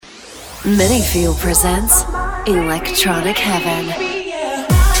Minifield presents Electronic Heaven.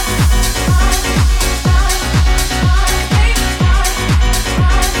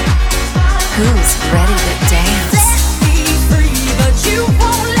 Who's ready to dance? Set me free, but you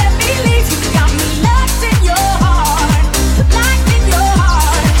won't let me leave. You got me locked in your heart, locked in your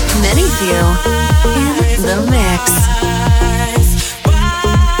heart. Minifield in the mix.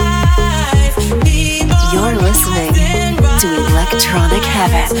 You're listening to Electronic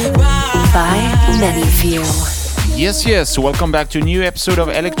Heaven by Minifield. Yes, welcome back to a new episode of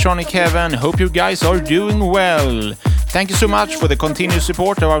Electronic Heaven. Hope you guys are doing well. Thank you so much for the continued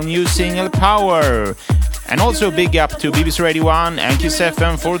support of our new single Power. And also a big up to BBC Radio 1 and Kiss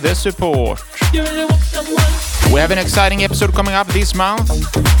FM for the support. We have an exciting episode coming up this month.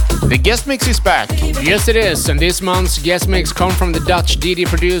 The guest mix is back. Yes, it is, and this month's guest mix comes from the Dutch DJ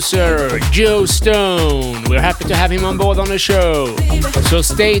producer Joe Stone. We're happy to have him on board on the show, so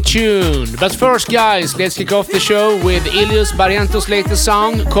stay tuned. But first, guys, let's kick off the show with Ilius Barrientos' latest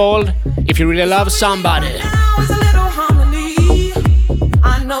song called If You Really Love Somebody.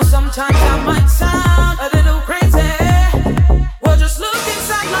 I know sometimes I might sound a little crazy. Well, just look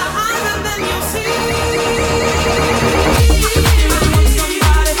inside my eyes and then you'll see.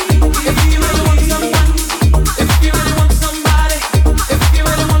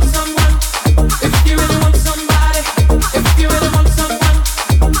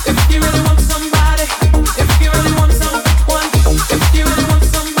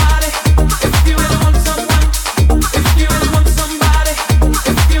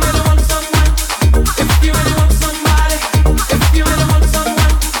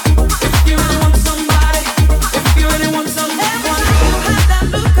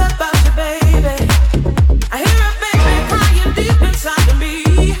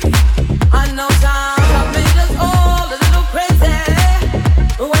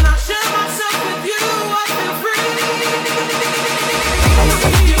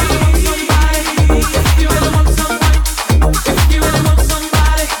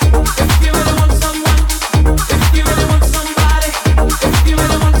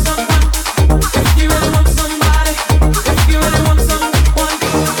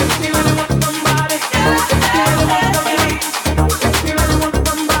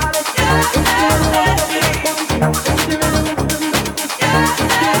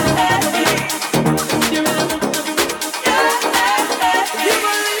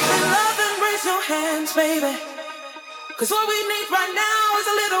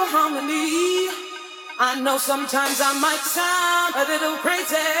 Sometimes I might sound a little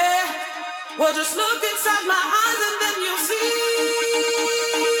crazy. Well, just look inside my eyes and then you'll see.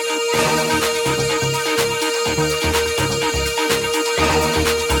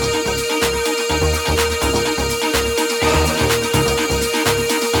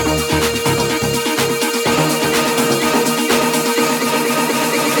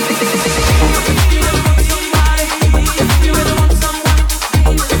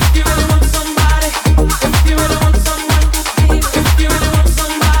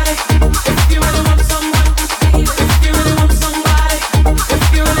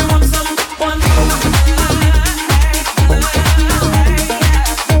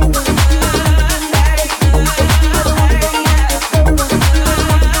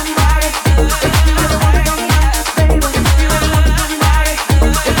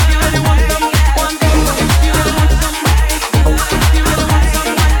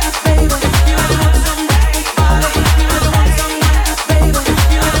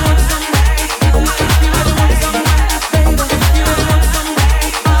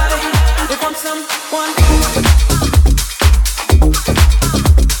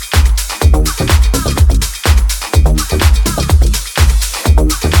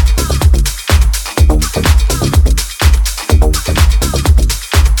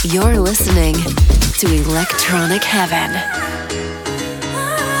 You're listening to Electronic Heaven.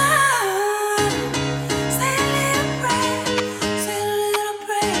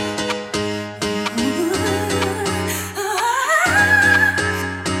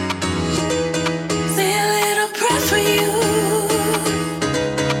 For you,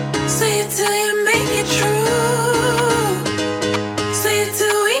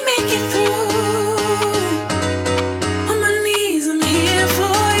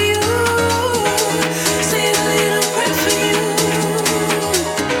 say a little prayer for you.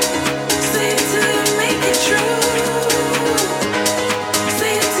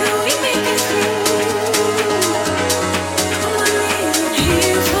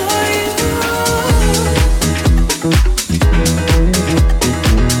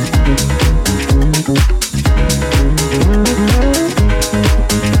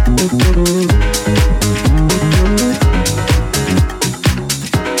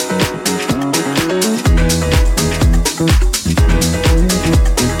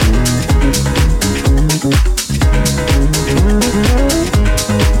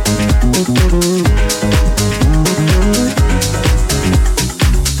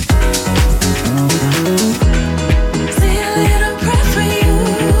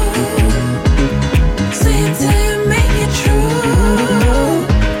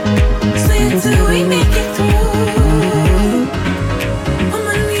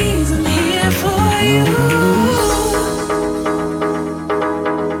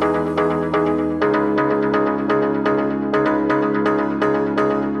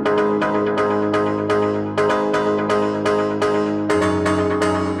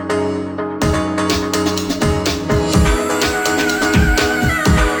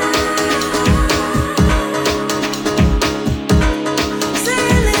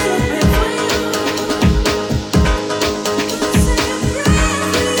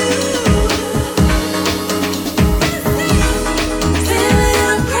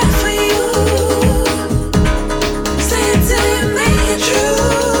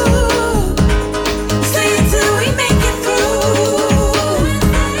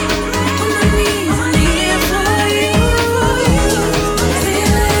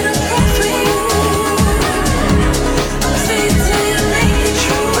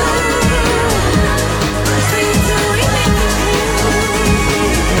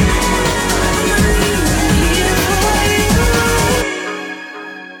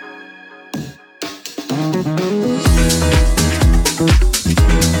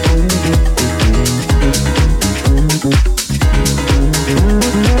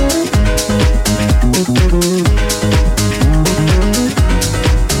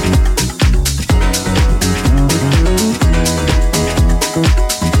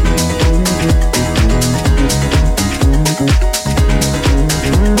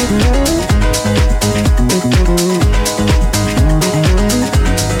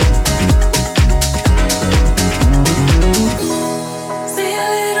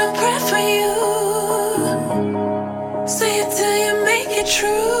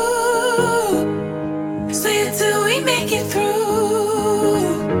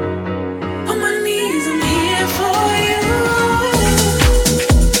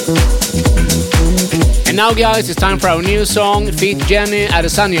 And now guys, it's time for our new song, feat Jenny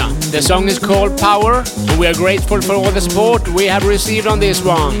Adesanya. The song is called Power, and we are grateful for all the support we have received on this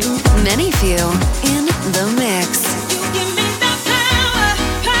one. Many few in the mix.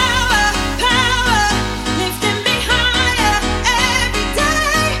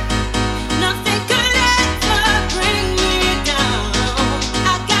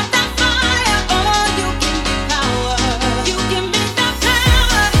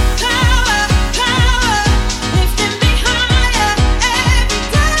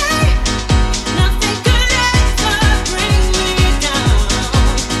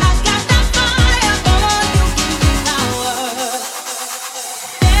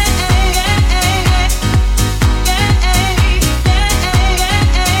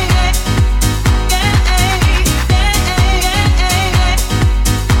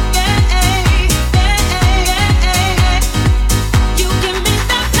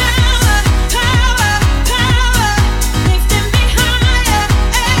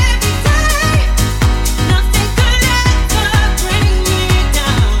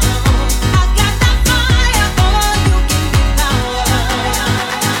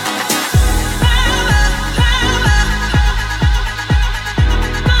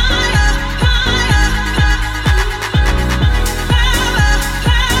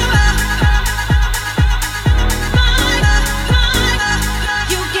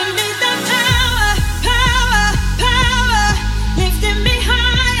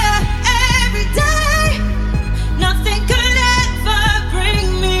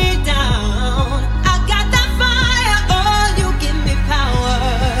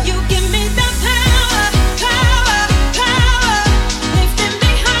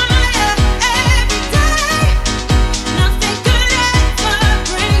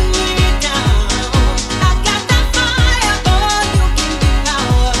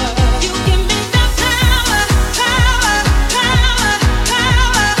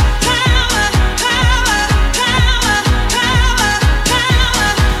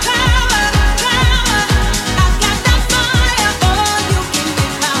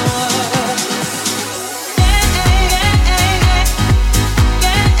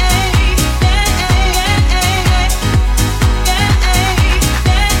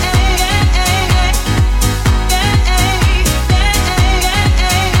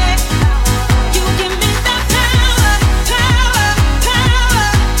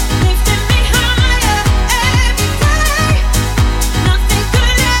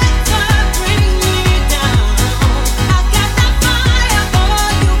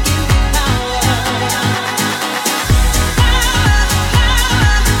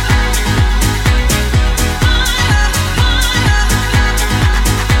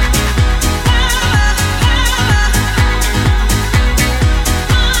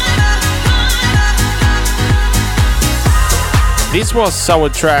 This was our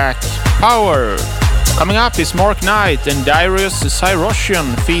track, Power. Coming up is Mark Knight and Darius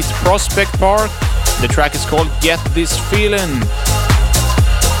Syrossian feat Prospect Park. The track is called Get This Feelin'.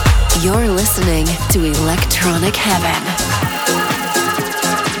 You're listening to Electronic Heaven.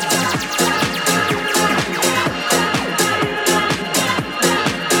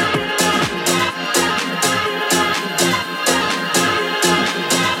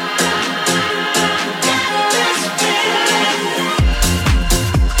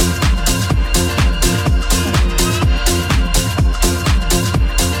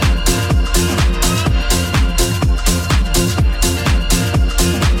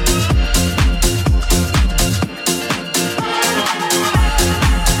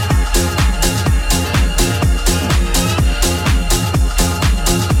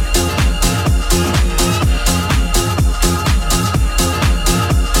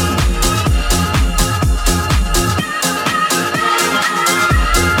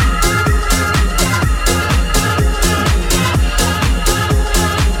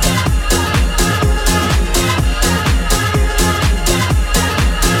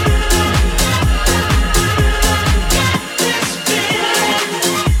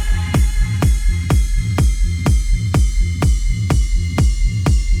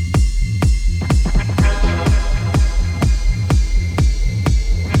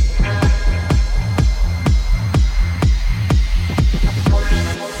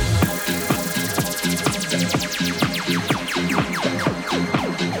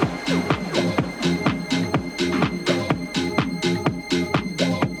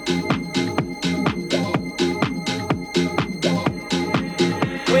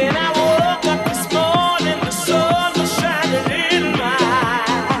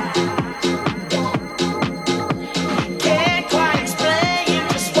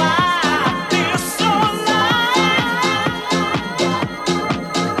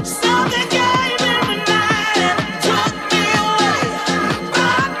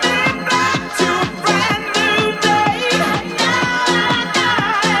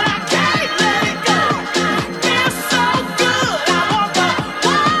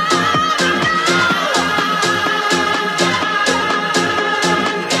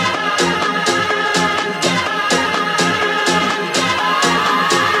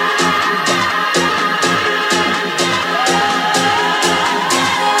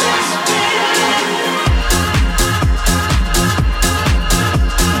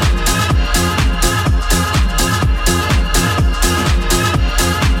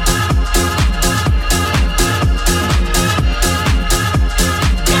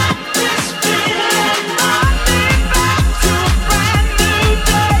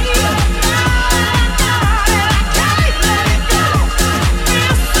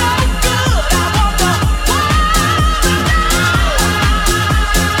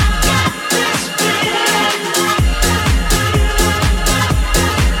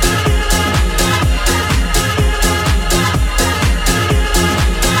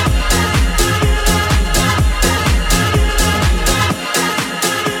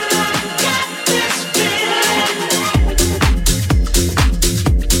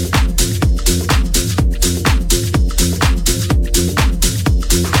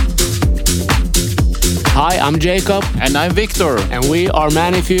 Hi, I'm Jacob. And I'm Victor. And we are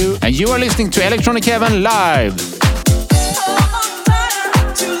Manifew. And you are listening to Electronic Heaven live.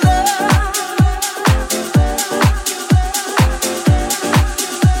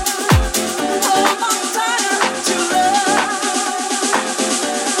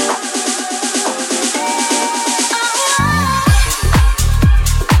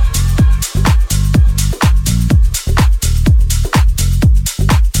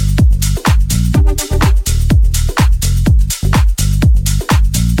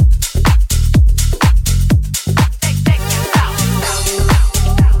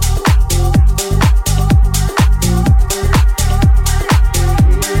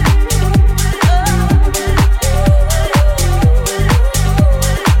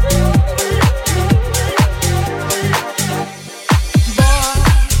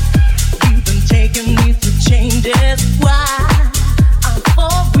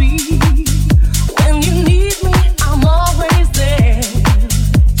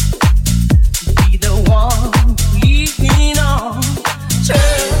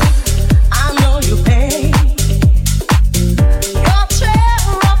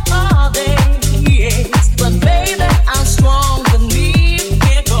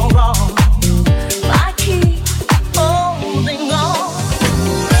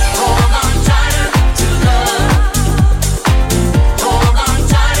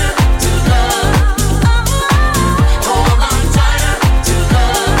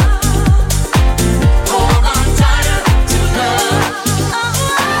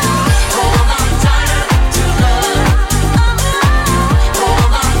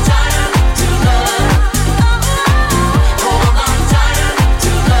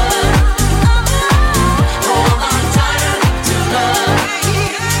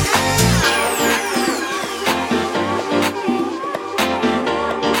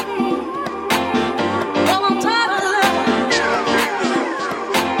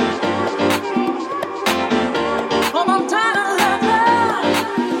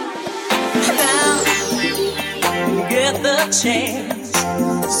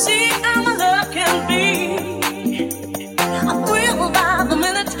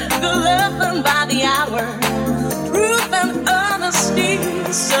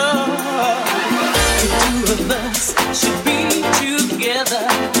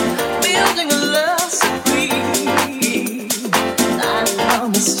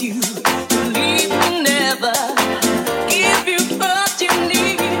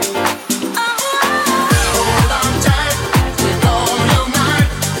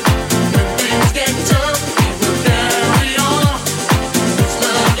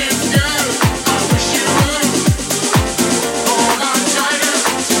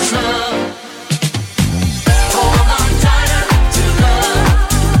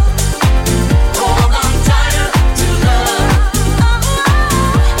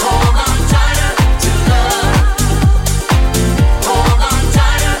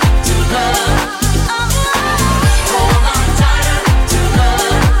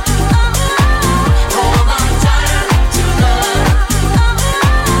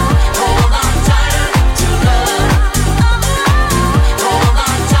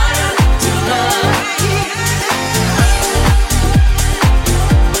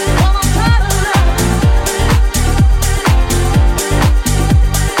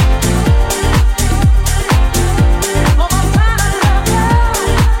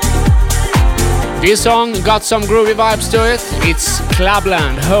 This song got some groovy vibes to it. It's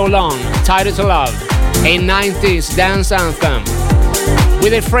Clubland, Hold On, Tied to Love, a 90s dance anthem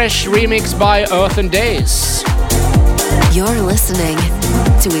with a fresh remix by Earth and Days. You're listening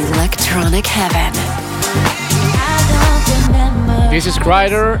to Electronic Heaven. This is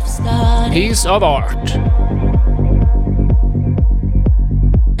Kryder, Piece of Art.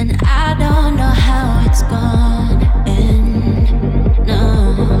 And I don't know how it's gonna end,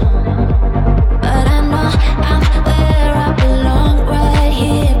 no. But I know I'm where I belong, right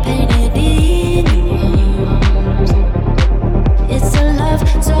here, painted in your arms. It's a love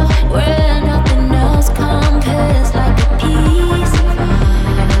so where nothing else compares, like a piece of art.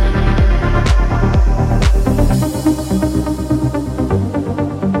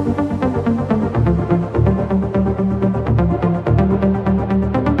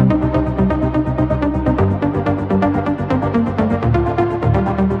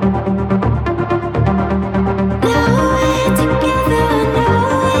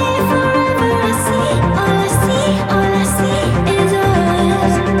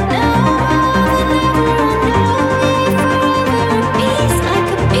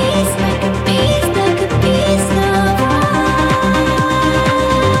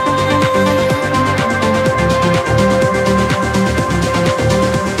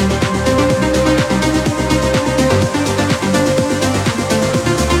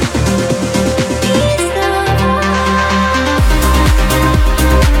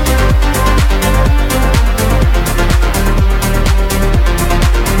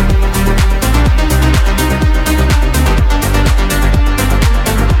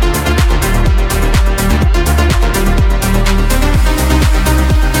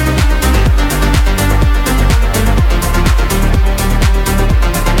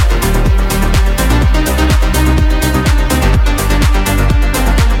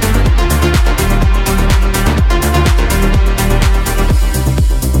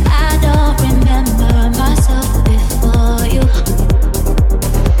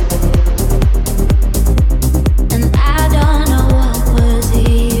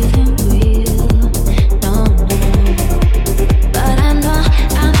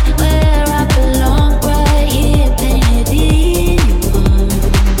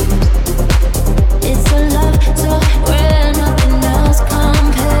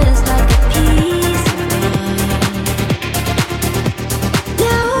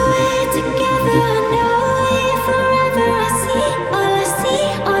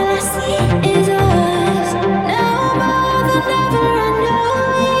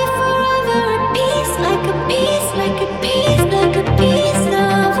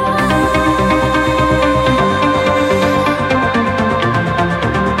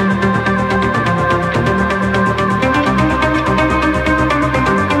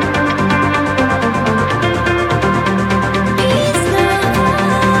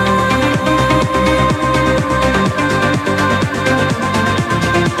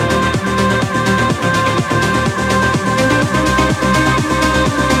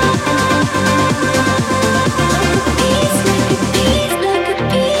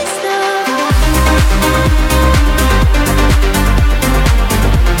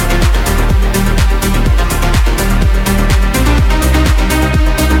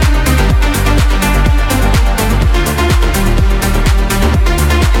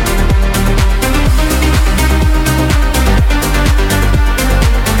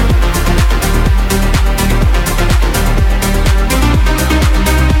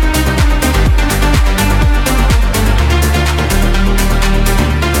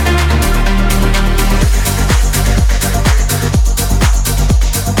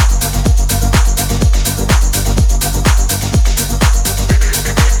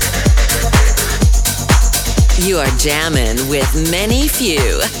 Jammin' with Many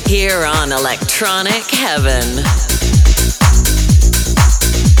Few here on Electronic Heaven.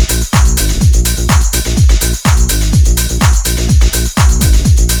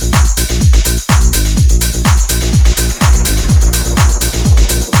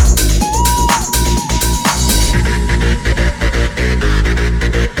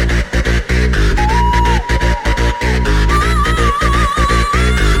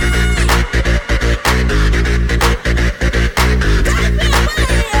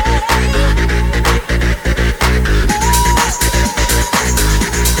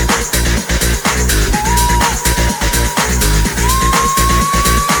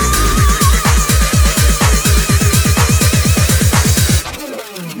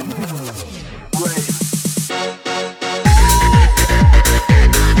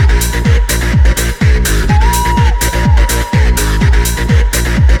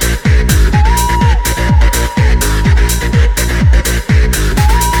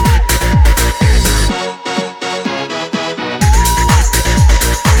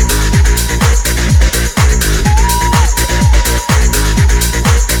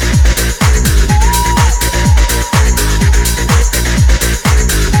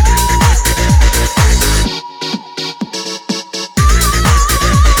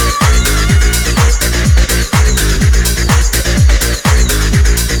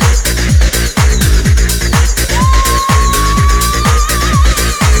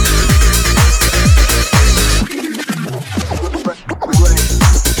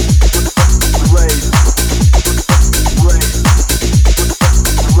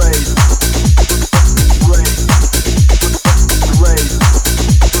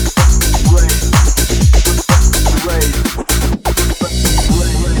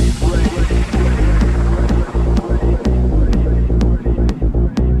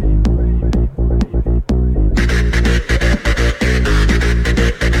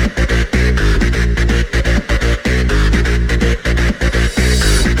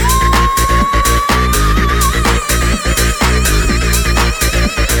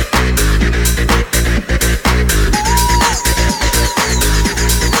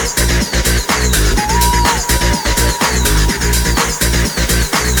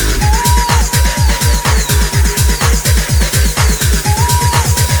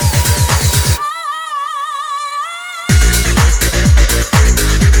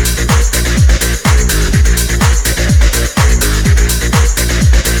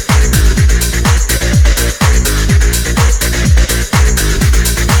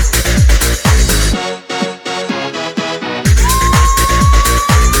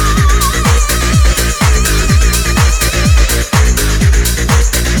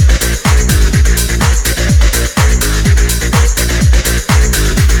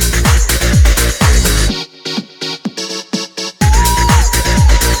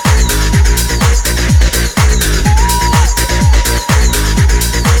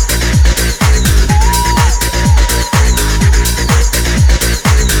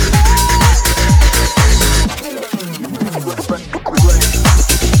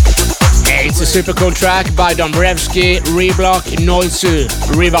 Super cool track by Dombrevski, Reblock, Noizu,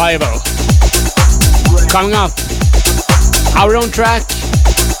 Revival. Coming up, our own track,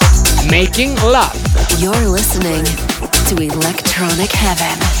 Making Love. You're listening to Electronic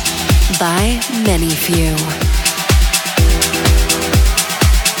Heaven by Many Few.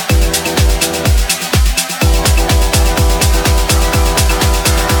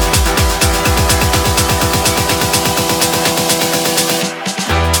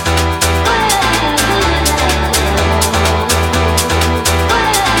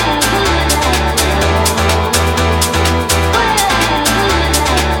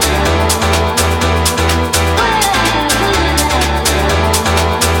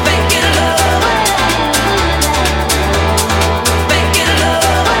 Making love.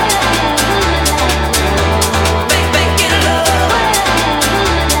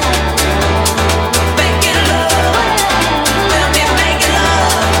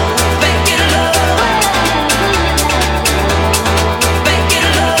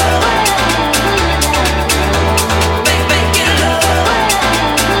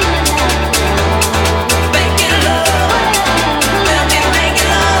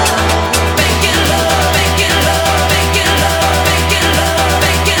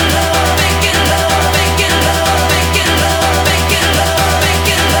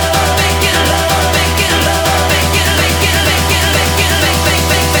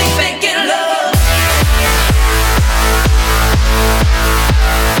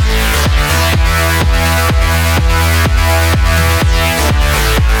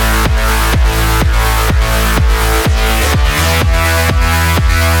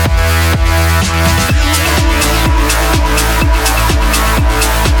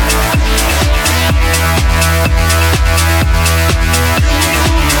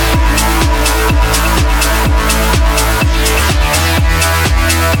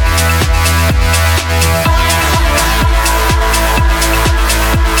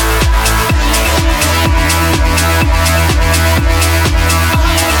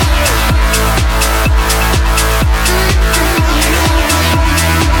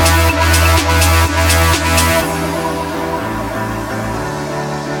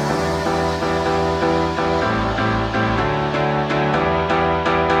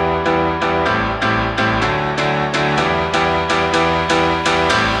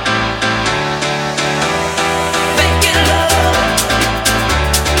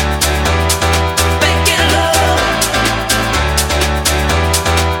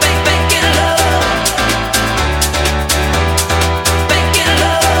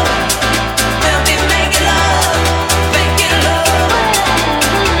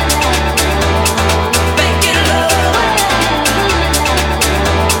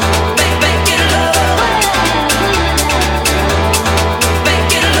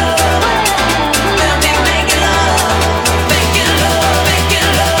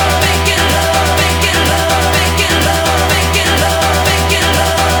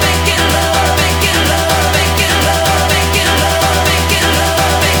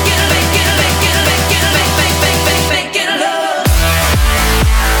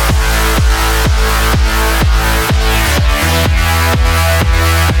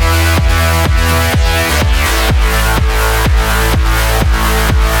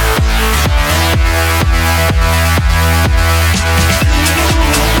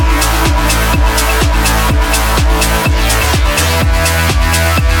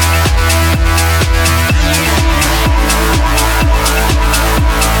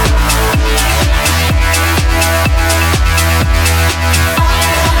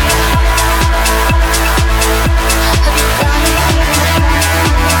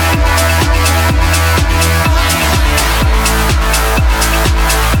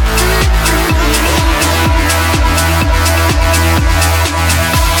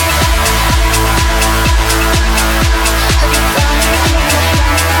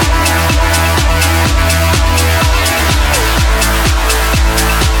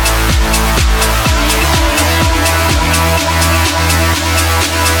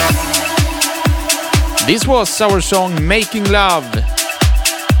 This was our song Making Love.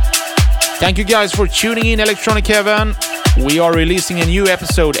 Thank you guys for tuning in, Electronic Heaven. We are releasing a new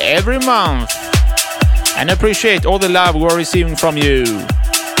episode every month, and I appreciate all the love we're receiving from you.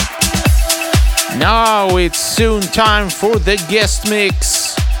 Now it's soon time for the guest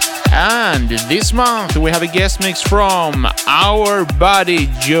mix. And this month we have a guest mix from our buddy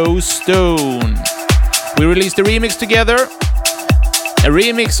Joe Stone. We released a remix together. A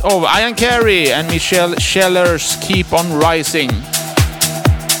remix of Ian Carey and Michelle Scheller's Keep On Rising.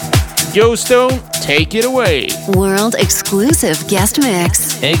 Joe Stone, take it away. World exclusive guest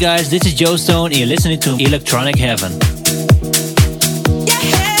mix. Hey guys, this is Joe Stone and you're listening to Electronic Heaven.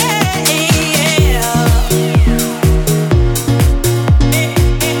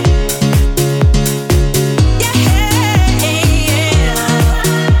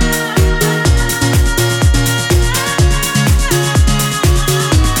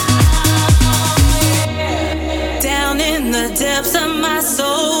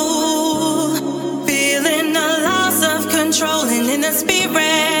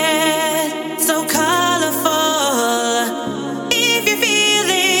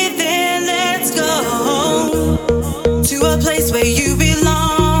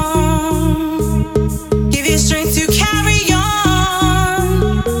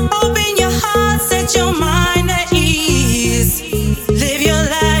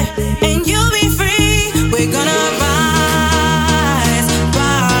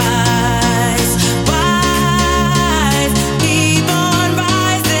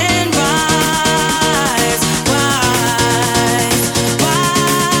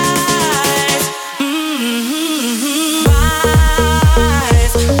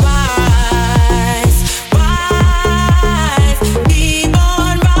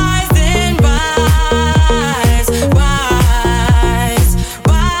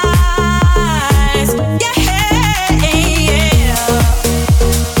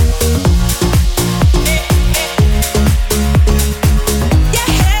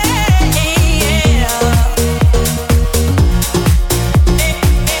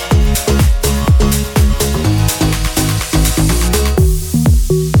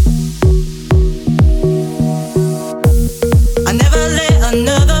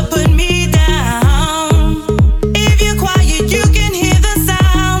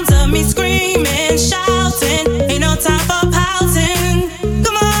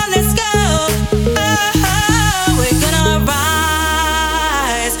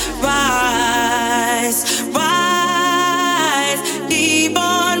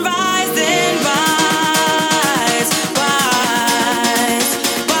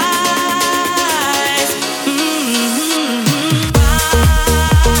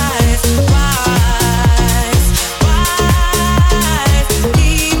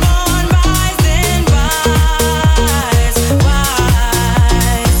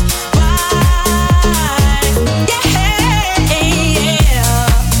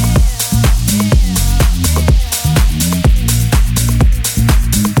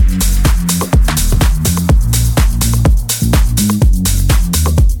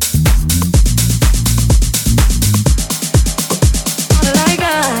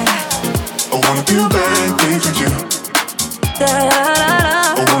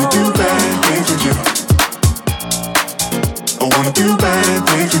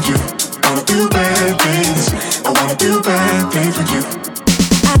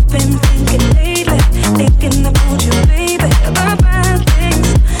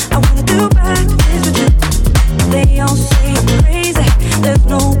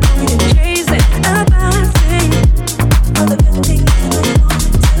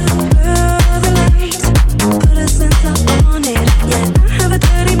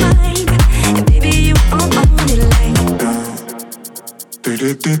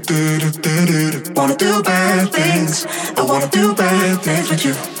 Wanna do bad things. I wanna do bad things with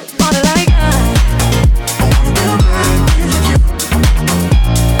you. Wanna like I wanna do bad things with you. I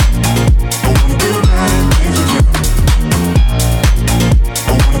wanna do bad things with you. I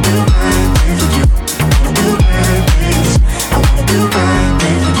wanna do bad things with you. I wanna do bad things. I wanna do bad things with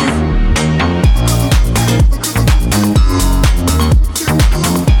you.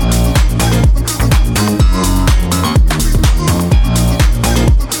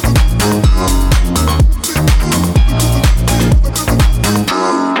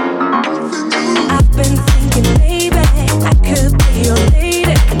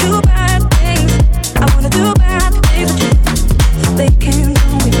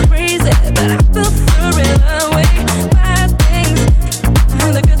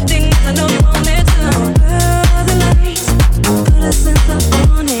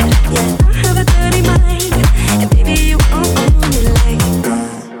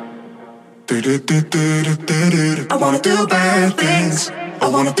 I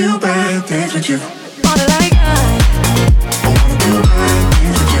wanna do bad things with you. Wanna like us. I wanna do bad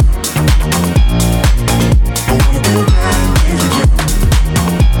things with you. I wanna do bad things with you.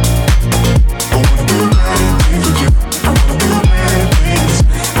 I wanna do bad things with you. I wanna do bad things.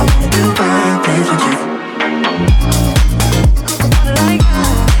 I wanna do bad things with you. Wanna like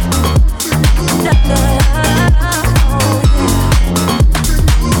us. Da, da,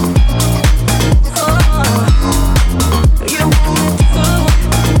 you want to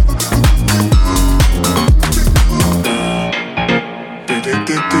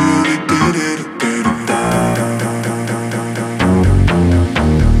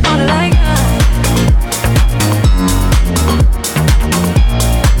wanna like us.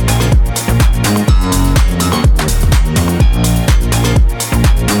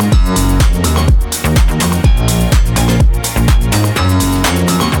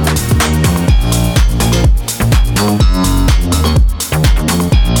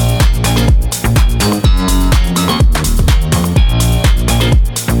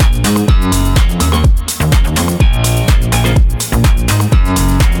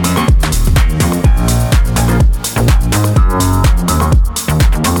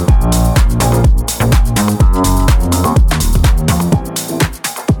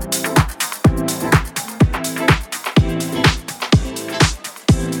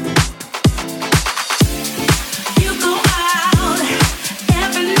 You go out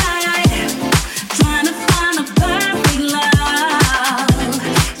every night trying to find a perfect love.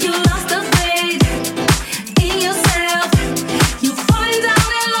 You lost the faith in yourself. You falling down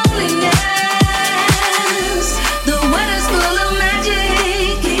in loneliness. The weather's full of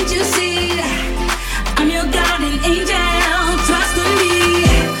magic. Can't you see? I'm your guardian angel. Trust in me.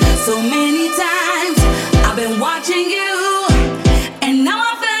 So many times I've been watching you, and now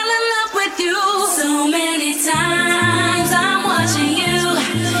I fell in love with you. So many times I'm watching you,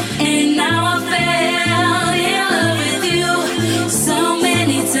 and now I fell in love with you. So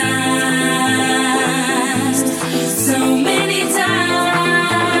many times, so many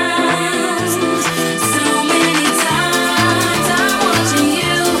times, so many times I'm watching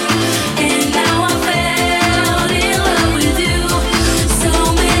you, and now I fell in love with you. So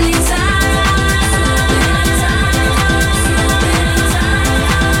many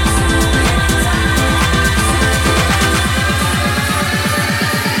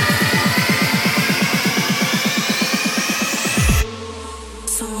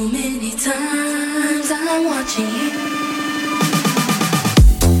So many times I'm watching you.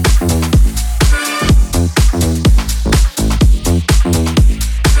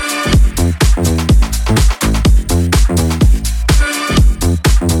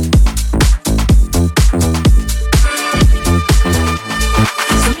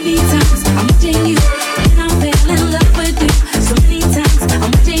 So many times I'm watching you, and I fell in love with you. So many times I'm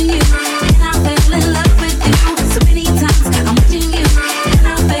watching you, and I fell in love with you. So many times I'm watching you, and I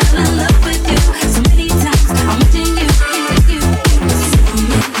fell in love with you. So many times I'm watching you, you. So many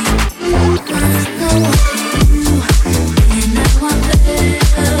times I'm watching you, and now I fell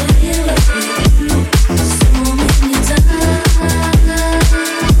in love with you. So many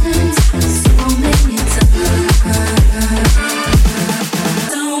times, so many times.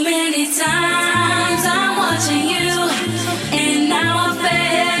 So many times I'm watching you, and now I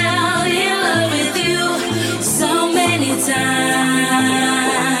fell in love with you. So many times,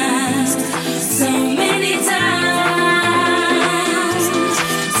 so many times,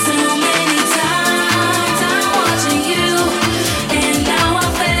 so many times I'm watching you, and now I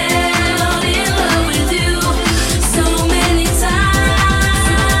fell in love with you. So many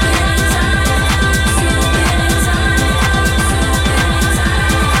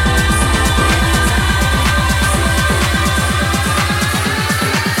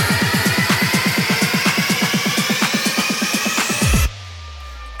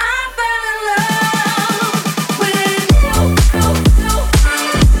I fell in love with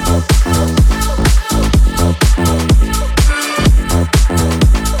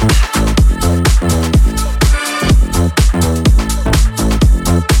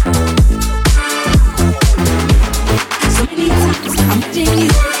So many times I'm watching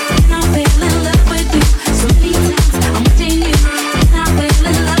you, and I fell in love with you. So many times I'm watching you, and I fell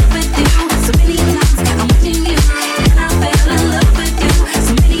in love with you. So many times I'm watching you, and I fell in love with you.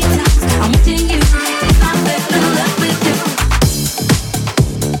 So many times I'm watching you, and I fell in love with you.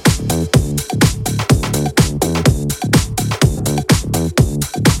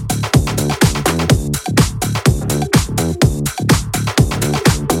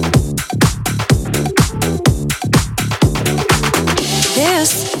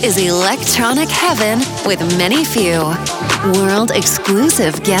 This is Electronic Heaven with Many Few. World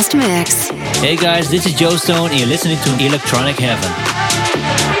exclusive guest mix. Hey guys, this is Joe Stone and you're listening to Electronic Heaven.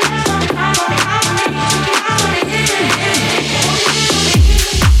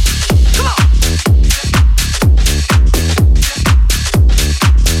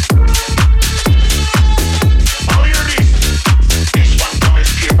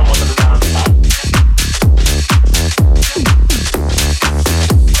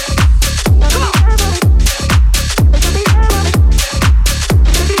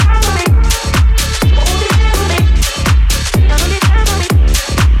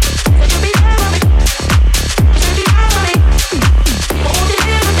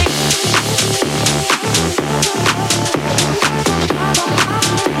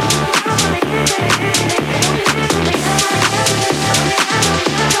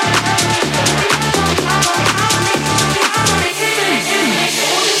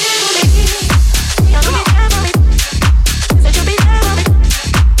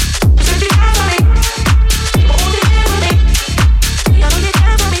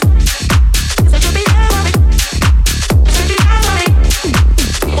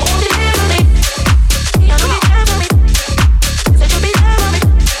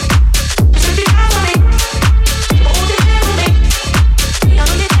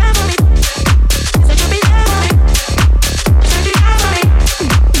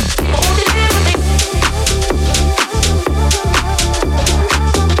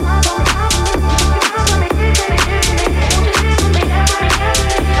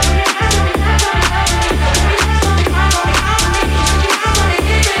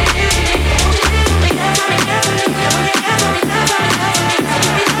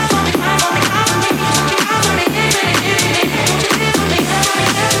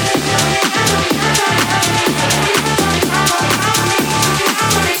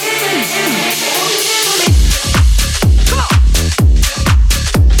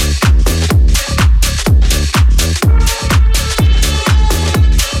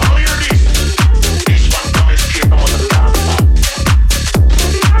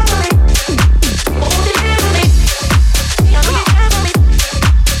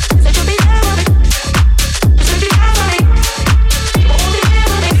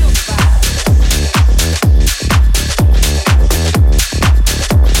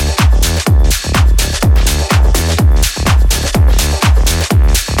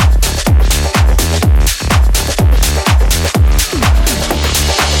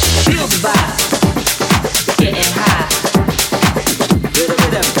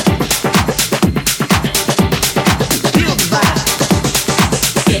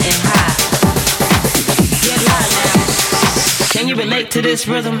 To this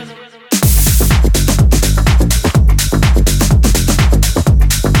rhythm.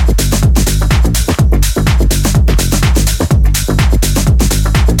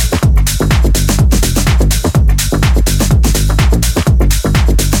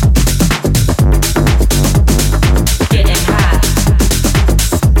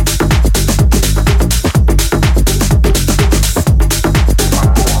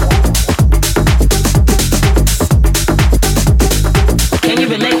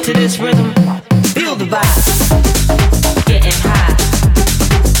 To this rhythm, feel the vibe, getting high.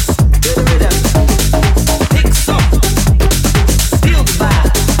 Feel the rhythm, pick some. Feel the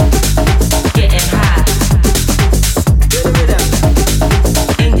vibe, getting high. Feel the rhythm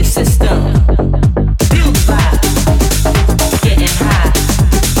in your system. Feel the vibe, getting high.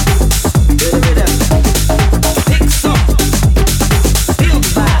 Feel the rhythm, pick some. Feel the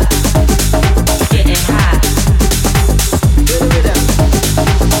vibe, getting high. Feel the rhythm.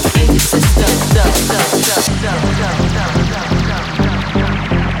 System.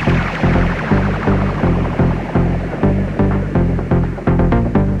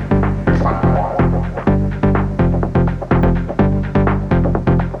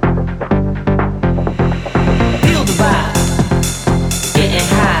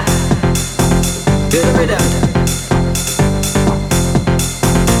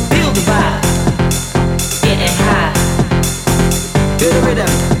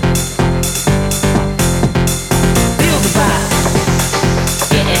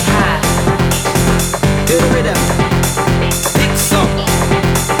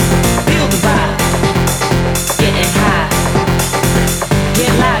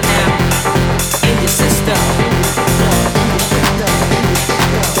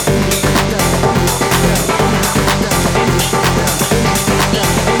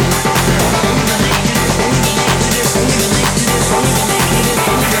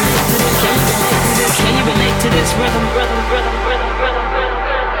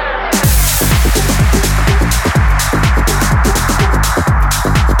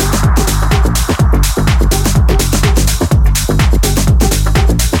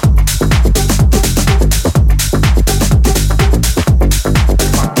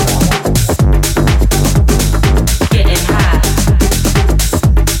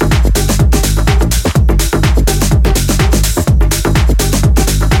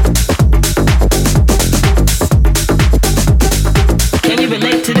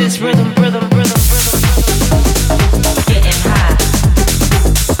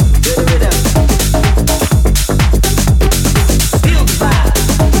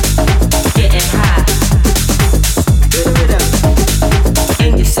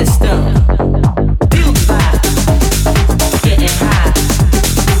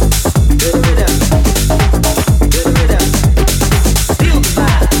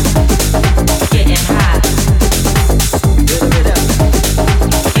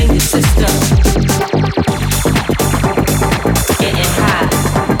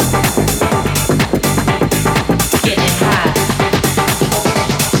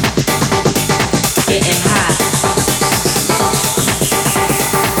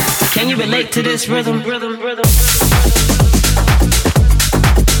 to this rhythm.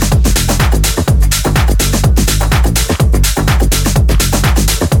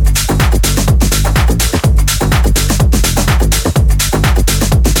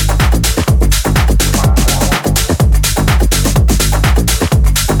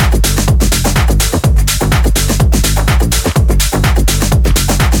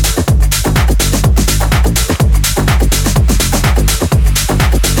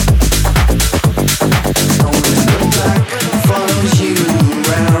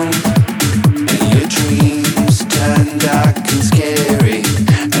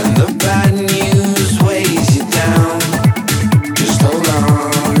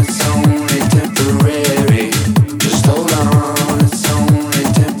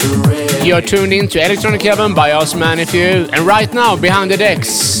 You're tuned in to Electronic Heaven by us, Manifew, and right now, behind the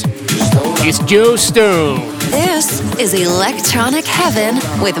decks, is Joe Stone. This is Electronic Heaven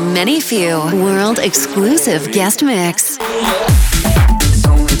with Many Few, world exclusive guest mix.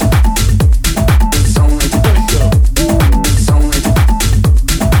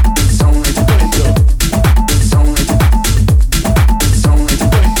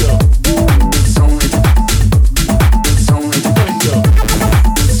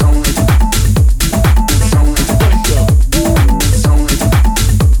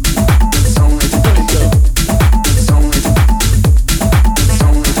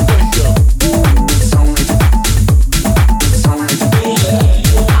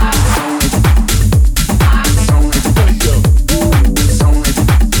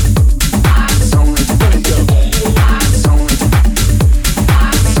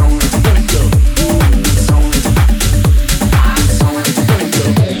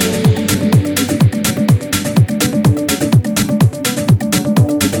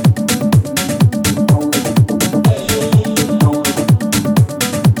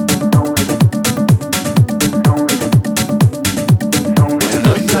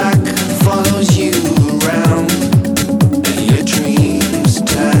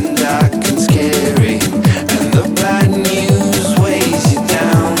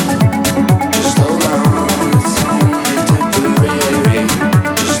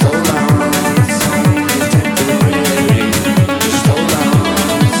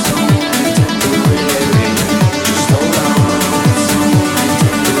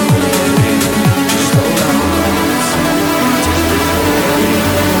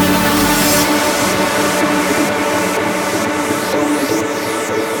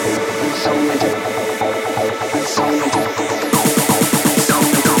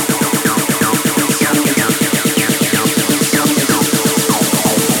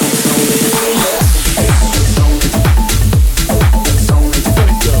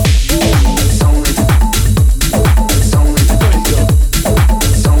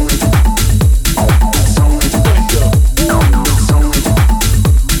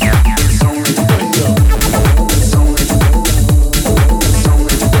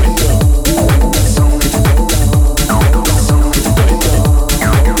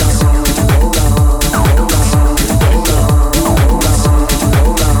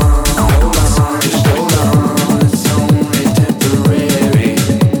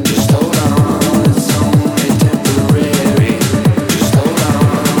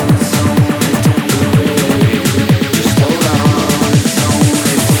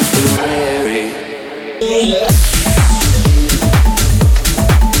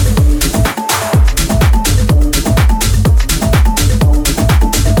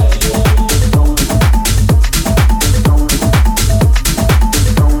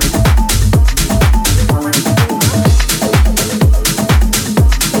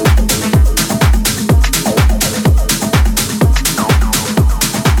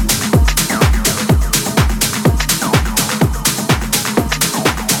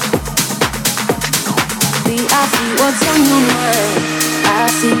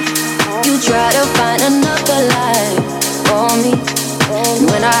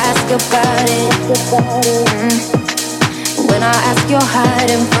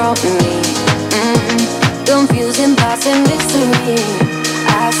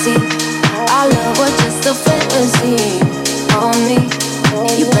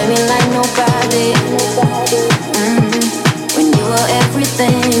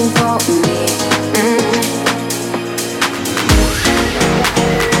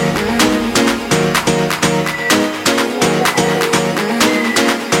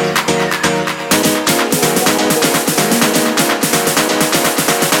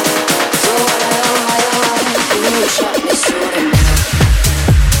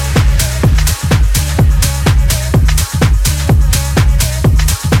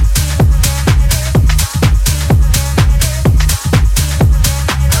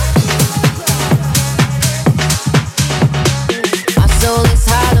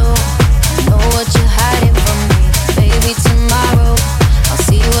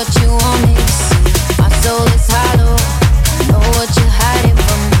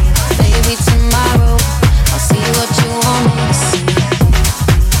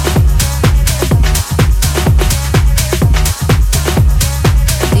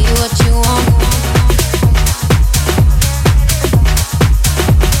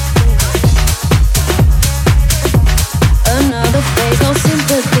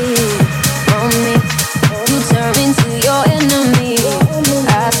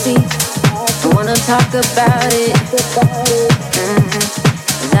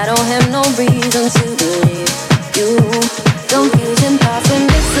 have no reason to believe you. Confusion, thoughts, and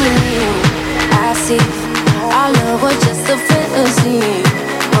listening. I see our love was just a fantasy.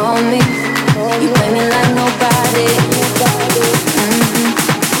 For me, you play me like nobody.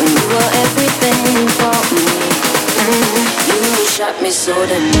 When you were everything for me. You shot me so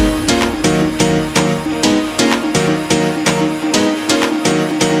damn.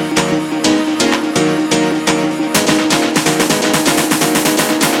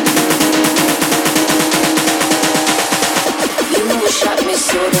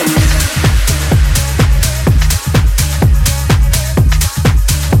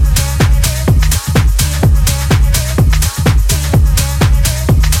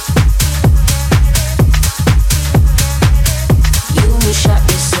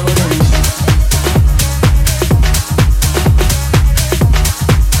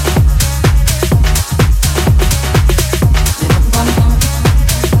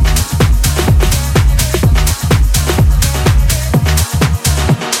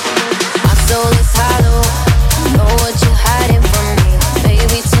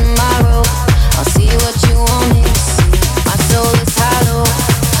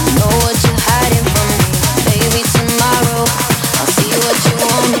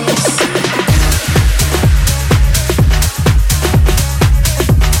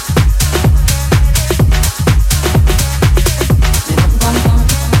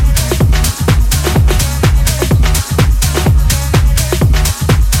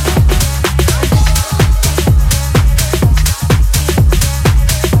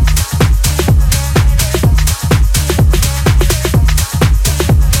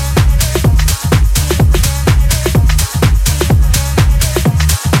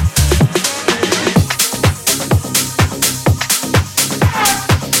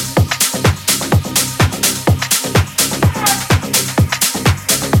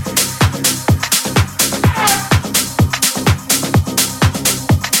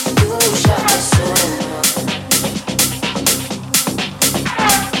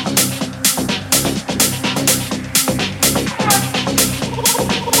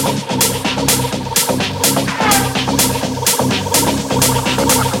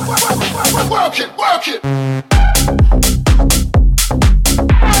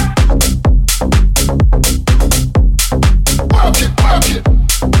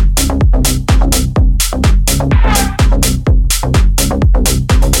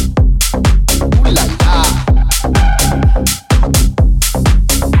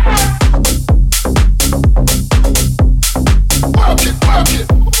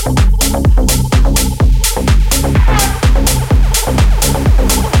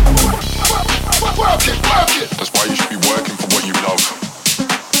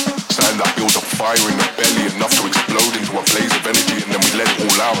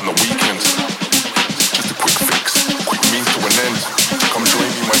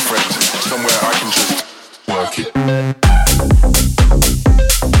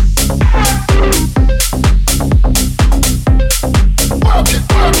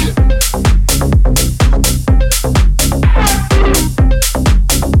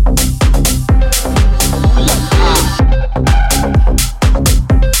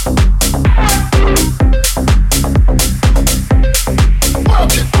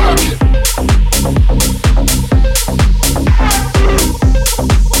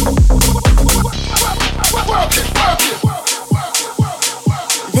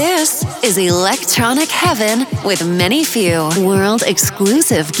 Is Electronic Heaven with Many Few. World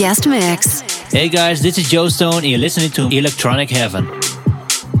exclusive guest mix. Hey guys, this is Joe Stone and you're listening to Electronic Heaven.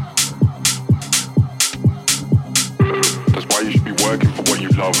 That's why you should be working for what you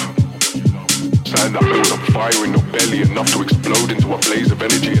love. Something that builds up fire in your belly enough to explode into a blaze of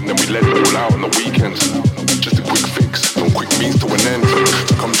energy, and then we let it all out on the weekends. Just a quick fix, no quick means to an end.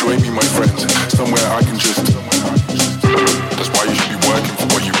 So come join me, my friends, somewhere I can just. That's why you should be working for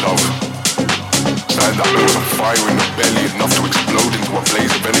what you love. Something that builds up fire in your belly enough to explode into a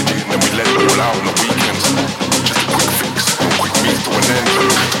blaze of energy, and then we let it all out on the weekends. Just a quick fix, no quick means to an end. So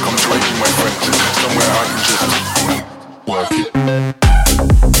come join me, my friends, somewhere I can just work it. Work it.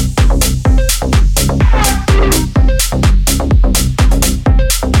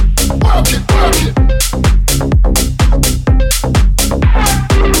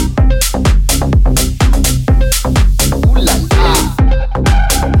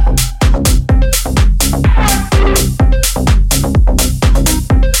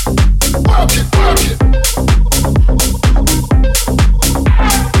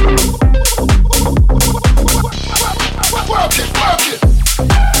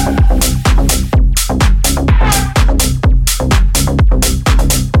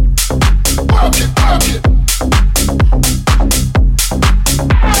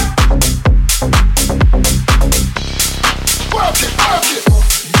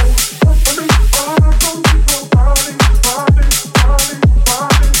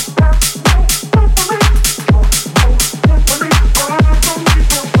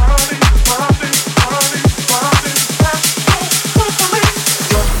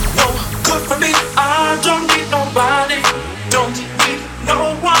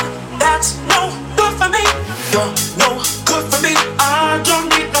 You're no good for me. I don't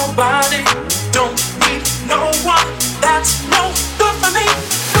need nobody. Don't need no one. That's no good for me.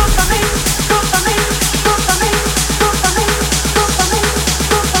 Good for me. Good for me. Good for me. Good for me. Good for me.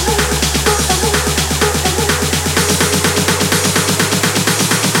 Good for me. Good for me.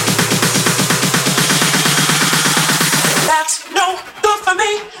 That's no good for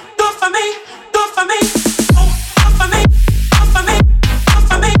me. Good for me. Good for me. Oh, good for me. Good for me. Good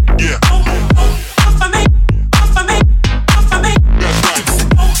for me. Yeah. Oh, good for me. Good for me. Good for me. That's right.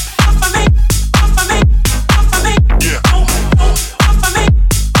 Oh, good for me. Good for me. Good for me. Yeah. Oh, good for me.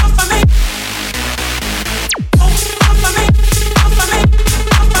 Good for me. Oh, good for me. Good for me.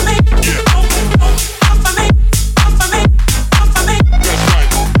 Good for me. Yeah. Oh, good for me. Good for me. Good for me. That's right.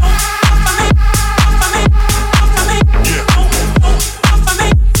 Oh, good for me. Good for me. Good for me. Yeah. Oh, good for me.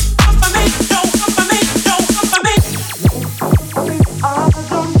 Good for me. No, good for me. No, good for me. I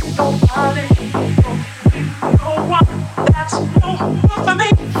don't need nobody. Don't need no one. That's no good for me.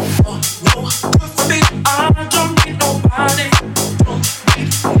 Oh, no good for me. I don't need nobody. Don't need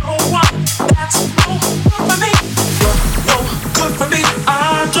no one. That's no good for me. You're no good for me. I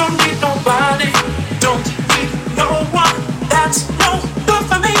don't need nobody. Don't need no one. That's no good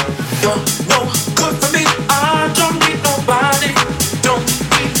for me. You're no good for me. I don't need nobody. Don't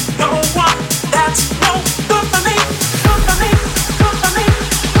need no one. That's no good for me. Good for me. Good for me.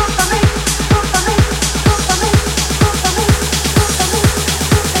 Good for me. Good for me. Good for me. Good for me.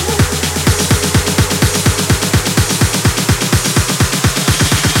 Good for me.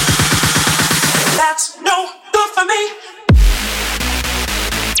 That's no good for me.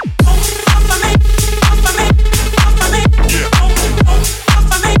 Oh, good for me. Good for me. Good for me. Yeah. Oh, good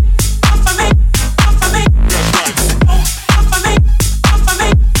for me. Good for me. Good for me. That's right. Oh, good for me. Good for me.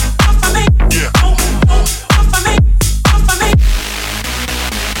 Good for me. Yeah. Oh, good for me. Good for me.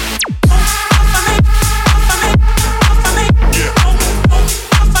 Oh, good for me. Good for me. Good for me. Yeah. Oh,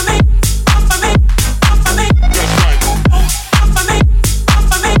 good for me. Good for me. Good for me. That's right. Oh, good for me. Good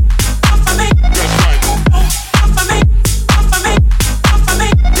for me. Good for me. That's right. Oh, good for me. Good for me. Good for me.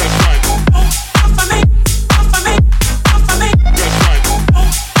 That's right. Oh, good for me. Good for me. Good for me. That's right.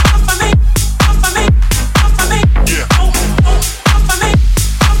 Oh, good for me. Good for me. Good for me. Yeah. Oh, good for me.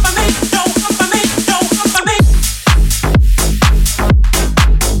 Good for me. No, good for me. No, good for me.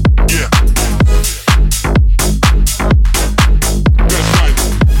 Yeah. That's right.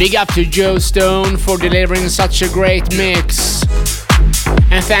 Big up to Joe Stone for delivering such a great mix.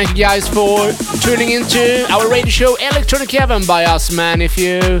 And thank you guys for tuning into our radio show Electronic Heaven by us, Man If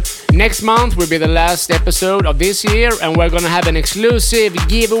You. Next month will be the last episode of this year, and we're gonna have an exclusive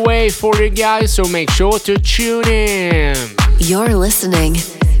giveaway for you guys, so make sure to tune in. You're listening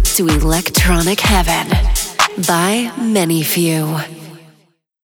to Electronic Heaven by Many Few.